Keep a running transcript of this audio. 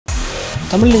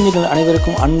தமிழ் நெஞ்சங்கள்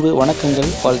அனைவருக்கும் அன்பு வணக்கங்கள்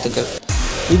வாழ்த்துக்கள்.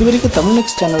 இதுவரைக்கும் தமிழ்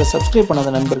நெக்ஸ்ட் சேனலை சப்ஸ்கிரைப்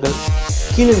பண்ணாத நண்பர்கள்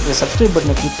கீழே இருக்கிற சப்ஸ்கிரைப்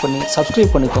பட்டனை கிளிக் பண்ணி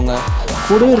சப்ஸ்கிரைப் பண்ணிக்கோங்க.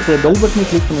 கூடவே இருக்கிற பெல் பட்டனை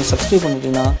கிளிக் பண்ணி சப்ஸ்கிரைப்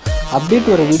பண்ணிட்டீங்கன்னா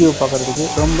அப்டேட் வர வீடியோ பார்க்குறதுக்கு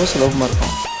ரொம்ப சுலபமாக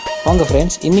இருக்கும். வாங்க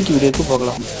ஃப்ரெண்ட்ஸ், இன்றைக்கி வீடியோக்கு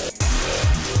போகலாம்.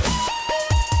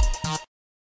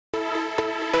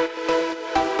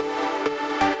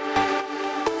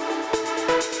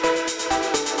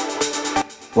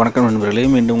 வணக்கம் நண்பர்களே,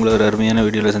 மீண்டும் உங்களை ஒரு அருமையான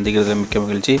வீடியோவில் சந்திக்கிறதுல மிக்க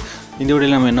மகிழ்ச்சி. இந்த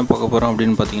வீடியோவில் நம்ம என்ன பார்க்க போகிறோம்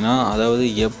அப்படின்னு பார்த்தீங்கன்னா, அதாவது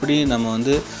எப்படி நம்ம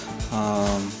வந்து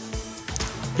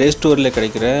ப்ளே ஸ்டோரில்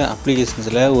கிடைக்கிற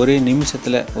அப்ளிகேஷன்ஸில் ஒரே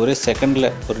நிமிஷத்தில், ஒரே செகண்டில்,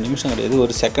 ஒரு நிமிஷம் கிடையாது,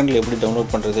 ஒரு செகண்டில் எப்படி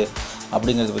டவுன்லோட் பண்ணுறது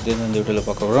அப்படிங்கிறத பற்றி இந்த வீடியோவில்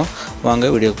பார்க்க போகிறோம்.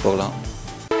 வாங்க வீடியோக்கு போகலாம்.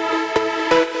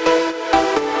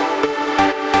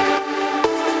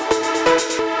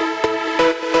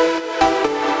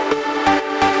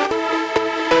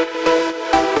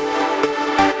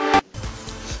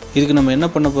 இதுக்கு நம்ம என்ன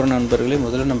பண்ண போகிறோம் நண்பர்களே,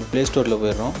 முதல்ல நம்ம ப்ளே ஸ்டோரில்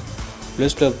போயிடுறோம். ப்ளே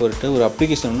ஸ்டோரில் போயிட்டு ஒரு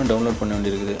அப்ளிகேஷன் ஒன்று டவுன்லோட் பண்ண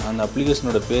வேண்டியிருக்குது. அந்த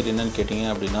அப்ளிகேஷனோட பேர் என்னன்னு கேட்டிங்க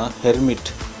அப்படின்னா ஹெர்மிட்.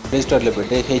 ப்ளே ஸ்டோரில்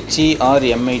போய்ட்டு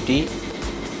HERMIT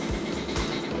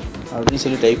அப்படின்னு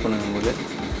சொல்லி டைப் பண்ணுங்க. உங்களுக்கு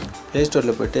ப்ளே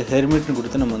ஸ்டோரில் போய்ட்டு ஹெர்மிட்னு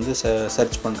கொடுத்து நம்ம வந்து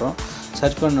சர்ச் பண்ணுறோம்.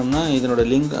 சர்ச் பண்ணோம்னா இதனோட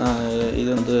லிங்க், இது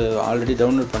வந்து ஆல்ரெடி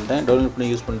டவுன்லோட் பண்ணிட்டேன், டவுன்லோட் பண்ணி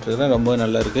யூஸ் பண்ணிட்டுருக்கேன், ரொம்ப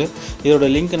நல்லாயிருக்கு. இதோட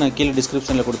லிங்க் நான் கீழே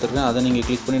டிஸ்கிரிப்ஷனில் கொடுத்துருக்கேன், அதை நீங்கள்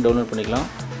கிளிக் பண்ணி டவுன்லோட் பண்ணிக்கலாம்.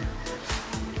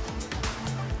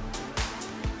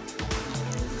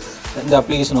 இந்த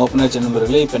அப்ளிகேஷன் ஓப்பன் ஆச்சு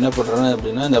நண்பர்களே. இப்போ என்ன பண்ணுறேன்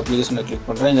அப்படின்னா, இந்த அப்ளிகேஷனை கிளிக்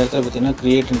பண்ணுறேன். இந்த இடத்துல பார்த்தீங்கன்னா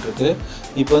கிரியேட்னு இருக்குது.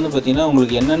 இப்போ வந்து பார்த்தீங்கன்னா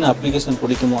உங்களுக்கு என்னென்ன அப்ளிகேஷன்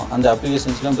பிடிக்குமோ அந்த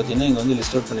அப்ளிகேஷன்ஸ்லாம் பார்த்தீங்கன்னா இங்கே வந்து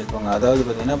லிஸ்ட் அவுட் பண்ணியிருப்பாங்க. அதாவது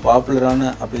பார்த்தீங்கன்னா பாப்புலரான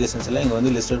அப்ளிகேஷன்ஸ்லாம் இங்கே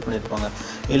வந்து லிஸ்ட் அவுட் பண்ணியிருப்பாங்க.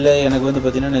 இல்லை எனக்கு வந்து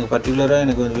பார்த்தீங்கன்னா எனக்கு பர்டிகுலராக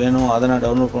எனக்கு வந்து வேணும், அதை நான்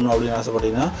டவுன்லோட் பண்ணணும் அப்படின்னு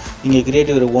ஆசைப்பட்டீங்கன்னா இங்கே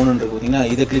கிரியேட்டிவ் ஓன்னு இருக்குது பார்த்தீங்கன்னா,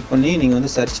 இதை கிளிக் பண்ணி நீங்கள்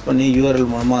வந்து சர்ச் பண்ணி URL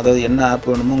மூலமாக, அதாவது என்ன ஆப்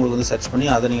வேணுமோ உங்களுக்கு வந்து சர்ச் பண்ணி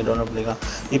அதை நீங்கள் டவுன்லோட் பண்ணிக்கலாம்.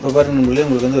 இப்போ பாருங்க நண்பர்களே,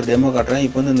 உங்களுக்கு வந்து ஒரு டெமோ காட்டுறேன்.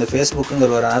 இப்போ வந்து இந்த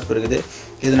ஃபேஸ்புக்குங்கிற ஒரு ஆப் இருக்குது.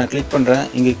 இதை நான் கிளிக் பண்ணுறேன்.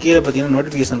 இங்கே கீழே பார்த்தீங்கன்னா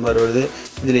நோட்டிஃபிகேஷன் பார் வருது.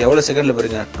 இதில் எவ்வளோ செகண்டில்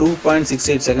பாருங்கள்,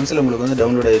 2.68 செகண்ட்ஸில் உங்களுக்கு வந்து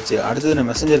டவுன்லோட் ஆயிடுச்சு. அடுத்தது நான்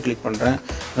மெசஞ்சர் கிளிக் பண்ணுறேன்.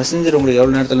 மெசஞ்சர் உங்களுக்கு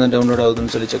எவ்வளோ நேரத்தில் டவுன்லோட்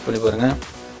ஆகுதுன்னு சொல்லி செக் பண்ணி பாருங்கள்.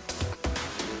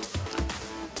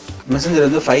 மெசஞ்சர்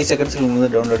வந்து 5 செகண்ட்ஸில் உங்களுக்கு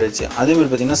வந்து டவுன்லோட் ஆயிடுச்சு. அதேமாதிரி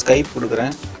பார்த்தீங்கன்னா ஸ்கைப்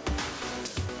கொடுக்குறேன்.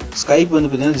 ஸ்கைப் வந்து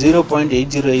பார்த்தீங்கன்னா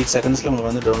 0.808 செகண்ட்ஸில்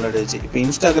உங்களுக்கு வந்து டவுன்லோட் ஆயிடுச்சு. இப்போ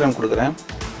இன்ஸ்டாகிராம் கொடுக்குறேன்.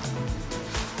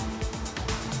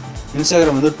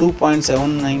 இன்ஸ்டாகிராம் வந்து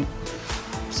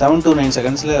 2.729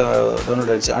 செகண்ட்ஸில்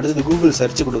டவுன்லோட் ஆகிடுச்சு. அடுத்தது கூகுள்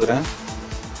சர்ச் கொடுக்குறேன்.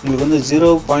 உங்களுக்கு வந்து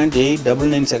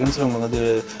 0.899 செகண்ட்ஸில் உங்களுக்கு வந்து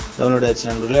டவுன்லோட் ஆகிடுச்சு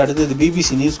நண்பர்களே. அடுத்தது BBC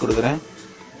நியூஸ் கொடுக்குறேன்.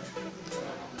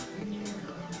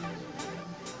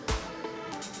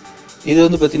 இது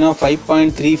வந்து பார்த்தீங்கன்னா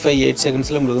 5.358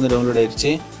 செகண்ட்ஸில் உங்களுக்கு வந்து டவுன்லோட்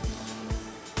ஆகிடுச்சு.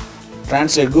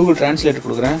 கூகுள் டிரான்ஸ்லேட்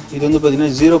கொடுக்குறேன். இது வந்து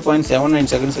பார்த்தீங்கன்னா 0.79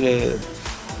 செகண்ட்ஸில்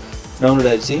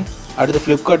டவுன்லோட் ஆகிடுச்சு. அடுத்து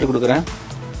ஃப்ளிப்கார்ட் கொடுக்குறேன்.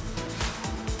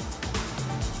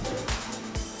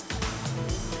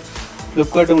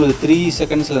 ஃப்ளிப்கார்ட் உங்களுக்கு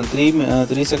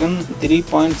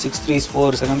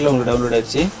 3.634 செகண்டில் உங்களுக்கு டவுன்லோட்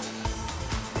ஆகிடுச்சு.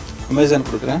 அமேசான்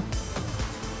கொடுக்குறேன்.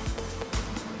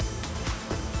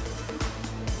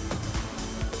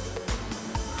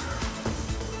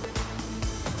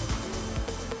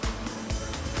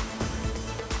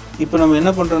 இப்போ நம்ம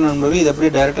என்ன பண்ணுறோம் நண்பர்கள், இது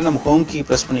அப்படியே டேரெக்டாக நம்ம ஹோம் கீ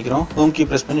ப்ரெஸ் பண்ணிக்கிறோம். ஹோம் கீ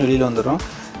ப்ரெஸ் பண்ணி வெளியில் வந்துடும்.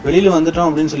 வெளியில் வந்துட்டோம்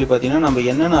அப்படின்னு சொல்லி பார்த்தீங்கன்னா, நம்ம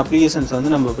என்னென்ன அப்ளிகேஷன்ஸ்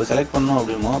வந்து நம்ம இப்போ செலக்ட் பண்ணோம்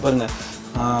அப்படிமோ பாருங்கள்,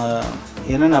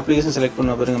 என்னென்ன அப்ளிகேஷன் செலக்ட்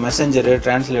பண்ண பாருங்கள், மெசஞ்சரு,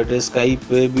 translate,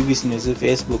 Skype, BBC news,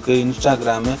 Facebook,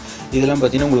 Instagram, இதெல்லாம்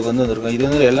பார்த்தீங்கன்னா உங்களுக்கு வந்து வந்துருக்கும். இது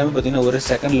வந்து எல்லாமே பார்த்தீங்கன்னா ஒரு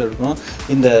செகண்டில் இருக்கும்.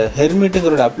 இந்த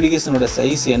ஹெர்மிட்டுங்கிற அப்ளிகேஷனோட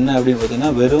சைஸ் என்ன அப்படின்னு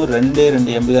பார்த்தீங்கன்னா வெறும்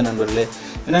 2 MB தான் நண்பர்களே.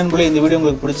 என்ன நண்பர்களே, இந்த வீடியோ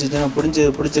உங்களுக்கு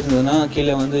பிடிச்சிருந்ததுன்னா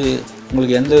கீழே வந்து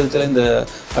உங்களுக்கு எந்த விதத்தில் இந்த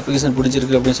அப்ளிகேஷன்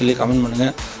பிடிச்சிருக்கு அப்படின்னு சொல்லி கமெண்ட்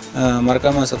பண்ணுங்கள்.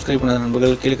 மறக்காமல் சப்ஸ்கிரைப் பண்ணாத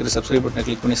நண்பர்கள் கீழே இருக்கிற சப்ஸ்கிரைப் பட்டனை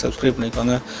கிளிக் பண்ணி சப்ஸ்கிரைப்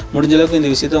பண்ணிக்கோங்க. முடிஞ்ச அளவுக்கு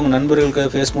இந்த விஷயத்தை உங்கள்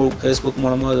நண்பர்களுக்கு ஃபேஸ்புக்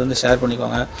மூலமாக அது வந்து ஷேர்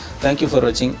பண்ணிக்கோங்க. தேங்க்யூ ஃபார்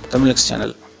வாட்சிங் தமிழ் நெக்ஸ்ட்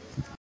சேனல்.